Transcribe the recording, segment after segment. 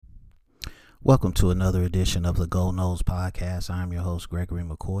Welcome to another edition of the Go Nose Podcast. I'm your host, Gregory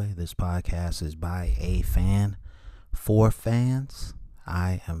McCoy. This podcast is by a fan for fans.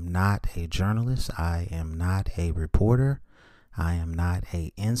 I am not a journalist. I am not a reporter. I am not an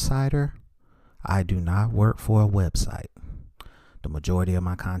insider. I do not work for a website. The majority of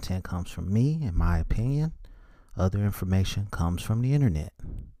my content comes from me, in my opinion. Other information comes from the internet.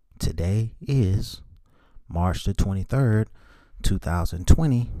 Today is March the 23rd,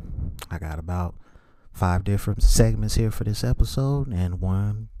 2020. I got about 5 different segments here for this episode and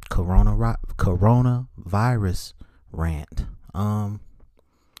one coronavirus rant.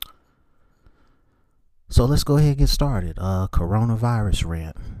 So let's go ahead and get started. Coronavirus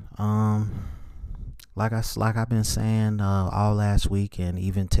rant. Like I've been saying all last week and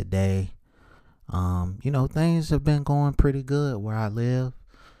even today, things have been going pretty good where I live.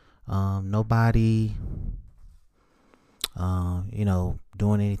 Nobody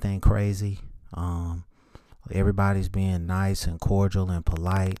doing anything crazy. Everybody's being nice and cordial and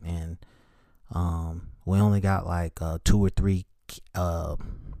polite, and we only got like 2 or 3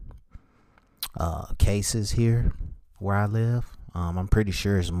 cases here where I live. I'm pretty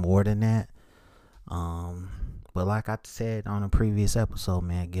sure it's more than that. But like I said on a previous episode,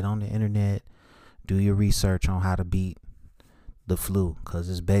 man, get on the internet, do your research on how to beat the flu, because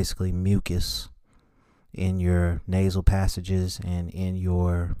it's basically mucus in your nasal passages and in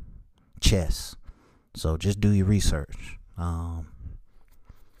your chest. So just do your research.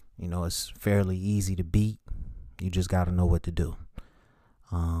 It's fairly easy to beat. You just got to know what to do.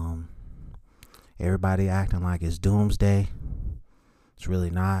 Everybody acting like it's doomsday. It's really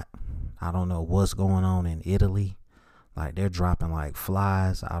not. I don't know what's going on in Italy. Like, they're dropping like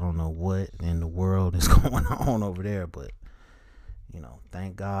flies. I don't know what in the world is going on over there, but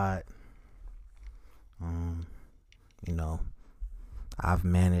thank God. I've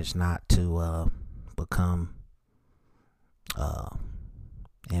managed not to become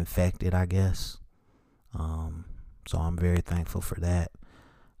infected, I guess. So I'm very thankful for that.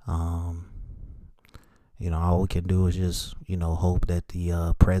 All we can do is just, hope that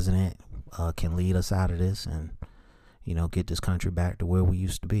the president can lead us out of this and, get this country back to where we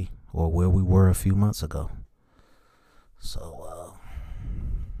used to be or where we were a few months ago. So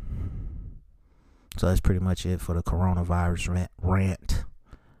that's pretty much it for the coronavirus rant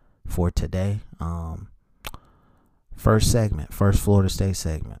for today. First Florida State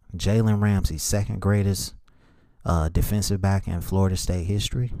segment. Jalen Ramsey, second greatest defensive back in Florida State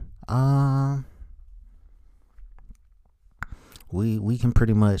history. We can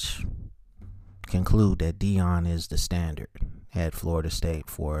pretty much conclude that Dion is the standard at Florida State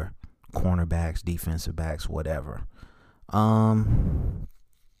for cornerbacks, defensive backs, whatever.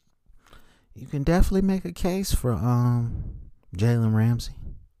 You can definitely make a case for Jalen Ramsey.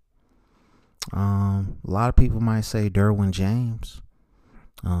 A lot of people might say Derwin James.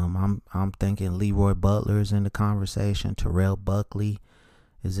 I'm thinking Leroy Butler is in the conversation. Terrell Buckley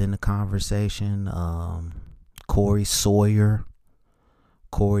is in the conversation. Corey Sawyer,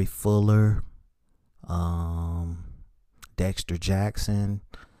 Corey Fuller, Dexter Jackson,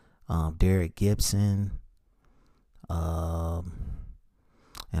 Derek Gibson,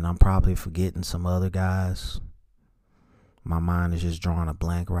 and I'm probably forgetting some other guys. My mind is just drawing a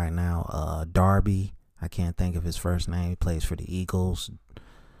blank right now. Darby, I can't think of his first name. He plays for the Eagles.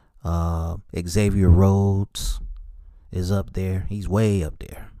 Xavier Rhodes is up there. He's way up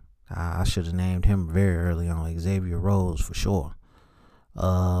there. I should have named him very early on. Xavier Rhodes for sure.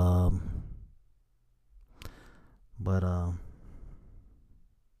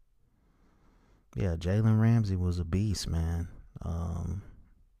 Yeah, Jalen Ramsey was a beast, man. I'm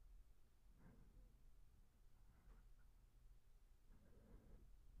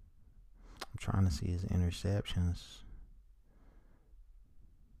trying to see his interceptions.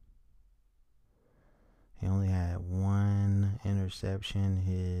 He only had 1 interception.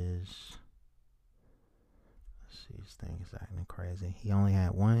 Let's see, this thing is acting crazy. He only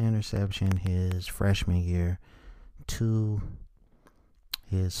had 1 interception his freshman year, 2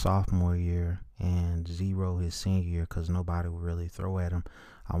 his sophomore year, and 0 his senior year because nobody would really throw at him.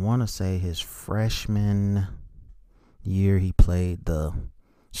 I want to say his freshman year he played the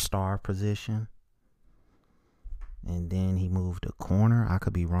star position, and then he moved to corner. I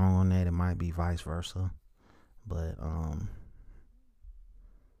could be wrong on that. It might be vice versa, but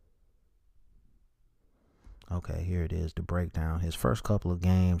okay, here it is, the breakdown. His first couple of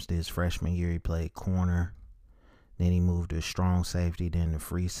games his freshman year he played corner, then he moved to strong safety, then to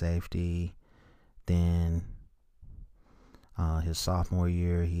free safety, then his sophomore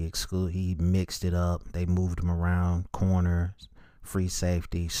year he mixed it up. They moved him around, corner, free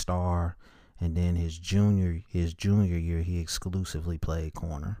safety, star, and then his junior year he exclusively played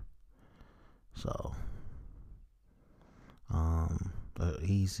corner. So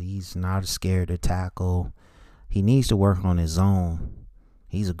he's not scared to tackle. He needs to work on his zone.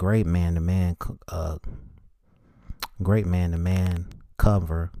 He's a great man-to-man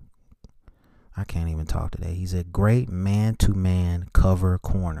cover. I can't even talk today. He's a great man-to-man cover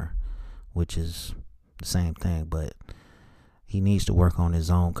corner, which is the same thing, but he needs to work on his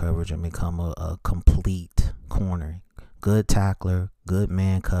zone coverage and become a complete corner. Good tackler, good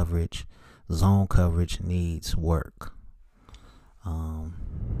man coverage. Zone coverage needs work.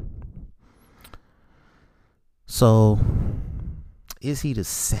 So, is he the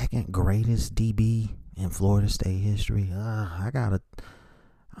second greatest DB in Florida State history? I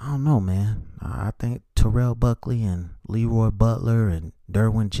don't know, man. I think Terrell Buckley and Leroy Butler and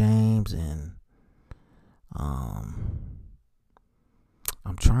Derwin James and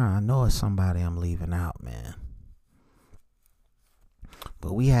I know it's somebody I'm leaving out, man.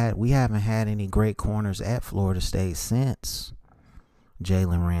 But we haven't had any great corners at Florida State since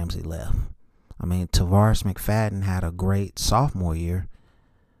Jalen Ramsey left. I mean, Tavares McFadden had a great sophomore year,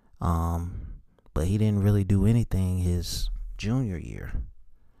 but he didn't really do anything his junior year.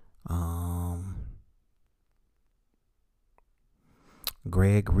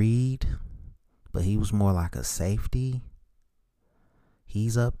 Greg Reed, but he was more like a safety.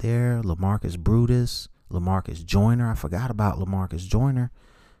 He's up there. LaMarcus Brutus, LaMarcus Joyner. I forgot about LaMarcus Joyner.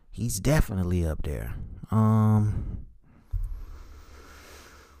 He's definitely up there.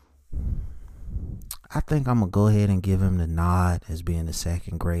 I think I'm going to go ahead and give him the nod as being the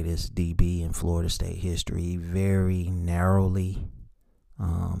second greatest DB in Florida State history, very narrowly.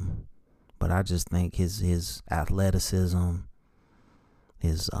 But I just think his athleticism,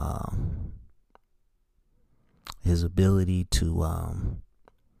 his ability to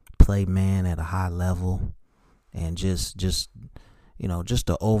play man at a high level, and just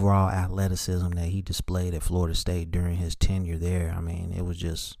the overall athleticism that he displayed at Florida State during his tenure there. I mean, it was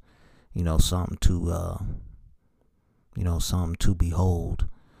just something to behold.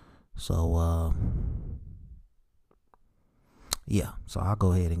 So so I'll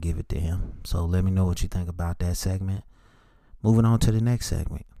go ahead and give it to him. So let me know what you think about that segment. Moving on to the next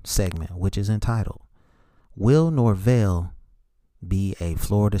segment, which is entitled, Will Norvell be a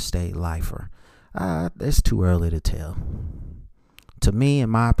Florida State lifer? It's too early to tell. To me, in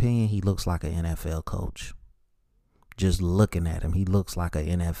my opinion, he looks like an NFL coach. Just looking at him, he looks like an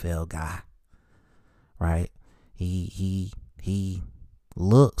NFL guy, right? He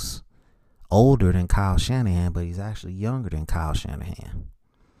looks older than Kyle Shanahan, but he's actually younger than Kyle Shanahan,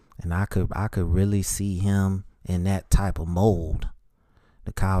 and I could really see him in that type of mold,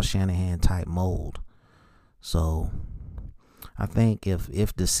 the Kyle Shanahan type mold. So I think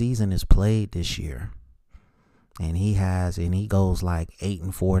if the season is played this year, and he goes like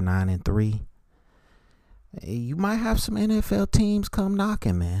 8-4, 9-3. You might have some NFL teams come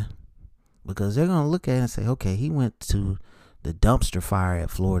knocking, man, because they're going to look at it and say, okay, he went to the dumpster fire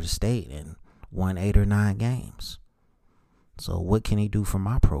at Florida State and won 8 or 9 games. So what can he do for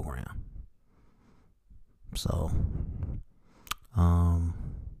my program? So,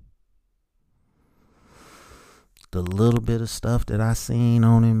 the little bit of stuff that I seen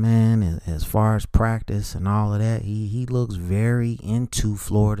on him, man, as far as practice and all of that, he looks very into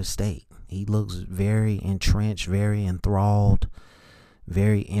Florida State. He looks very entrenched, very enthralled,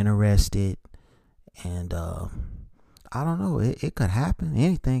 very interested. And I don't know. It could happen.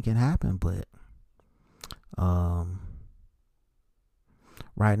 Anything can happen. But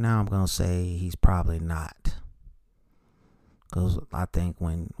right now I'm going to say he's probably not. Because I think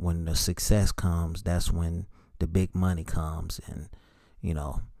when the success comes, that's when the big money comes. And,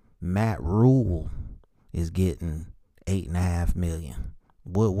 Matt Rule is getting $8.5 million.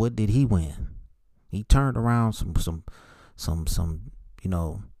 What did he win? He turned around some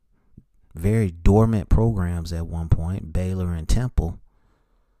very dormant programs at one point, Baylor and Temple.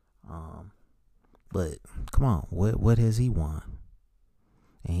 But come on, what has he won?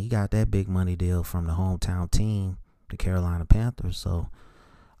 And he got that big money deal from the hometown team, the Carolina Panthers. So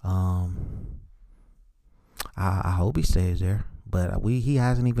I hope he stays there. But he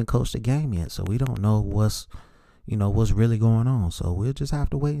hasn't even coached a game yet, so we don't know what's really going on. So we'll just have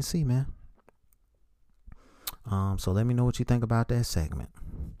to wait and see, man. So let me know what you think about that segment.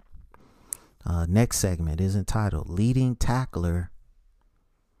 Next segment is entitled Leading Tackler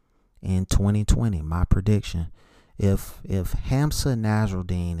in 2020. My prediction. If Hamza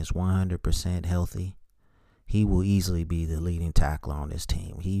Nasruddin is 100% healthy, he will easily be the leading tackler on this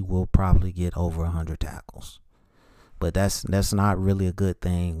team. He will probably get over 100 tackles. But that's not really a good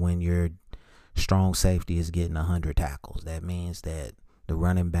thing when you're strong safety is getting 100 tackles. That means that the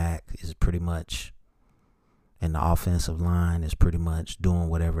running back is pretty much, and the offensive line is pretty much doing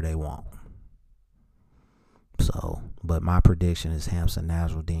whatever they want. So, but my prediction is Hamza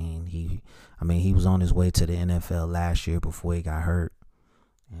Nasruddin. He was on his way to the NFL last year before he got hurt.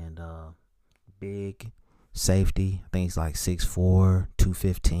 And big safety. I think he's like 6'4",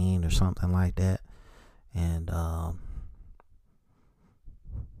 215 or something like that. And I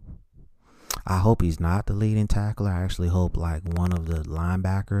hope he's not the leading tackler. I actually hope like one of the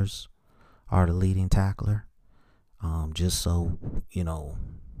linebackers are the leading tackler. Just so, it'll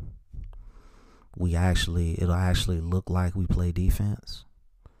actually look like we play defense.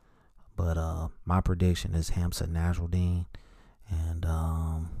 But my prediction is Hamza Nasruddin, and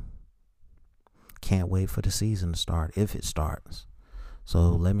can't wait for the season to start, if it starts. So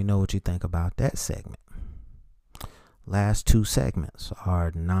let me know what you think about that segment. Last two segments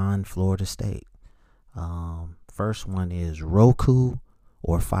are non-Florida State. First one is Roku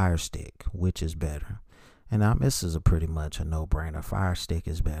or Firestick, which is better? And this is pretty much a no-brainer. Firestick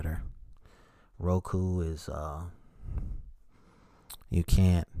is better. Roku is, you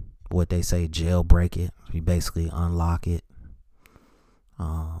can't, what they say, jailbreak it. You basically unlock it.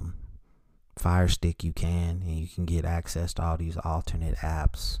 Firestick you can, and you can get access to all these alternate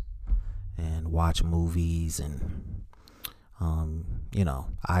apps and watch movies and,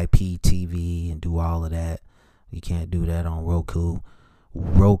 IPTV and do all of that. You can't do that on Roku.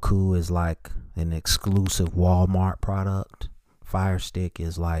 Roku is like an exclusive Walmart product. Firestick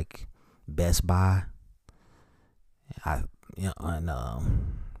is like Best Buy. I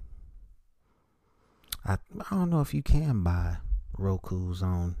don't know if you can buy Rokus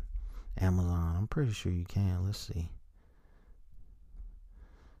on Amazon. I'm pretty sure you can. Let's see.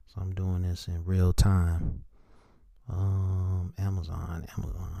 So I'm doing this in real time. Amazon.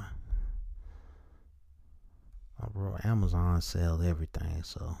 Amazon sells everything,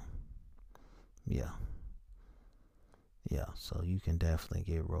 so yeah. So you can definitely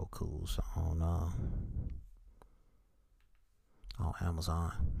get Rokus on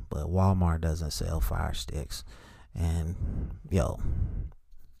Amazon, but Walmart doesn't sell Fire Sticks, and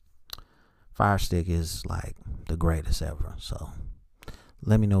Fire Stick is like the greatest ever. So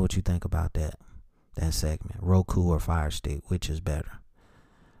let me know what you think about that segment. Roku or Fire Stick, which is better?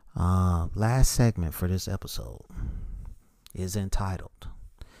 Last segment for this episode is entitled,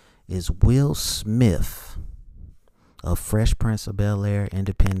 is Will Smith of Fresh Prince of Bel-Air,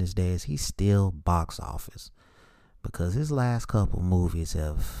 Independence Day, is he still box office? Because his last couple movies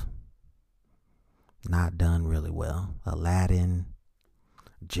have not done really well. Aladdin,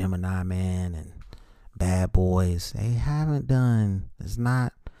 Gemini Man, and Bad Boys, they haven't done, it's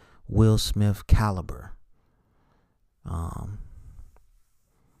not Will Smith caliber.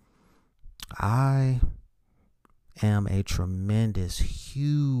 I am a tremendous,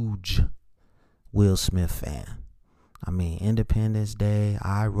 huge Will Smith fan. Independence Day,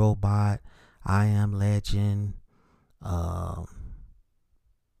 I, Robot, I Am Legend, what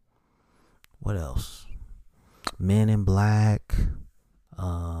else? Men in Black.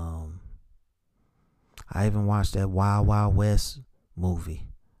 I even watched that Wild Wild West movie.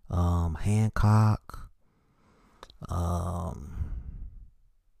 Hancock.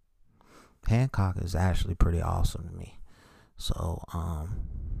 Hancock is actually pretty awesome to me. So,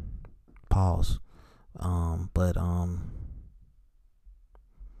 pause. But I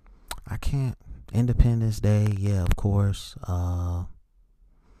can't. Independence Day, yeah, of course.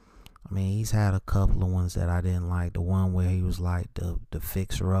 He's had a couple of ones that I didn't like. The one where he was like the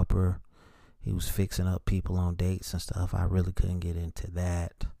fixer-upper. He was fixing up people on dates and stuff. I really couldn't get into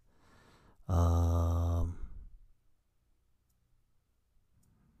that. I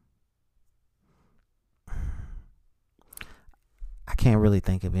can't really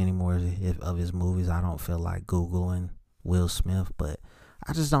think of any more of his movies. I don't feel like Googling Will Smith, but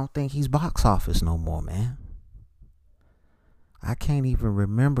I just don't think he's box office no more, man. I can't even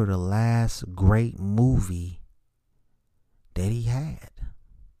remember the last great movie that he had.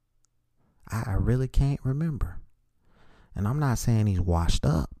 I really can't remember. And I'm not saying he's washed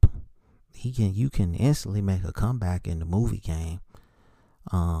up. You can instantly make a comeback in the movie game.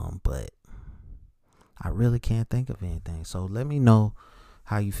 But I really can't think of anything. So let me know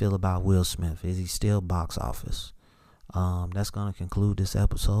how you feel about Will Smith. Is he still box office? That's going to conclude this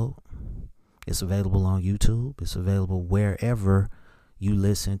episode. It's available on YouTube. It's available wherever you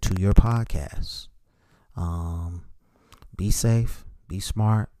listen to your podcasts. Be safe, be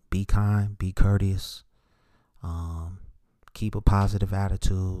smart, be kind, be courteous. Keep a positive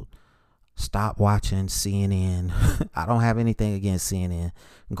attitude. Stop watching CNN. I don't have anything against CNN.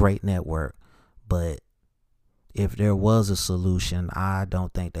 Great network. But if there was a solution, I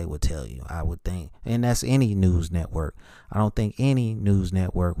don't think they would tell you. I would think, and that's any news network. I don't think any news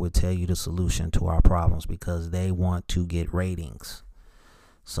network would tell you the solution to our problems because they want to get ratings.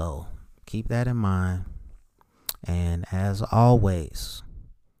 So keep that in mind. And as always,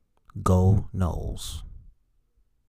 go Noles.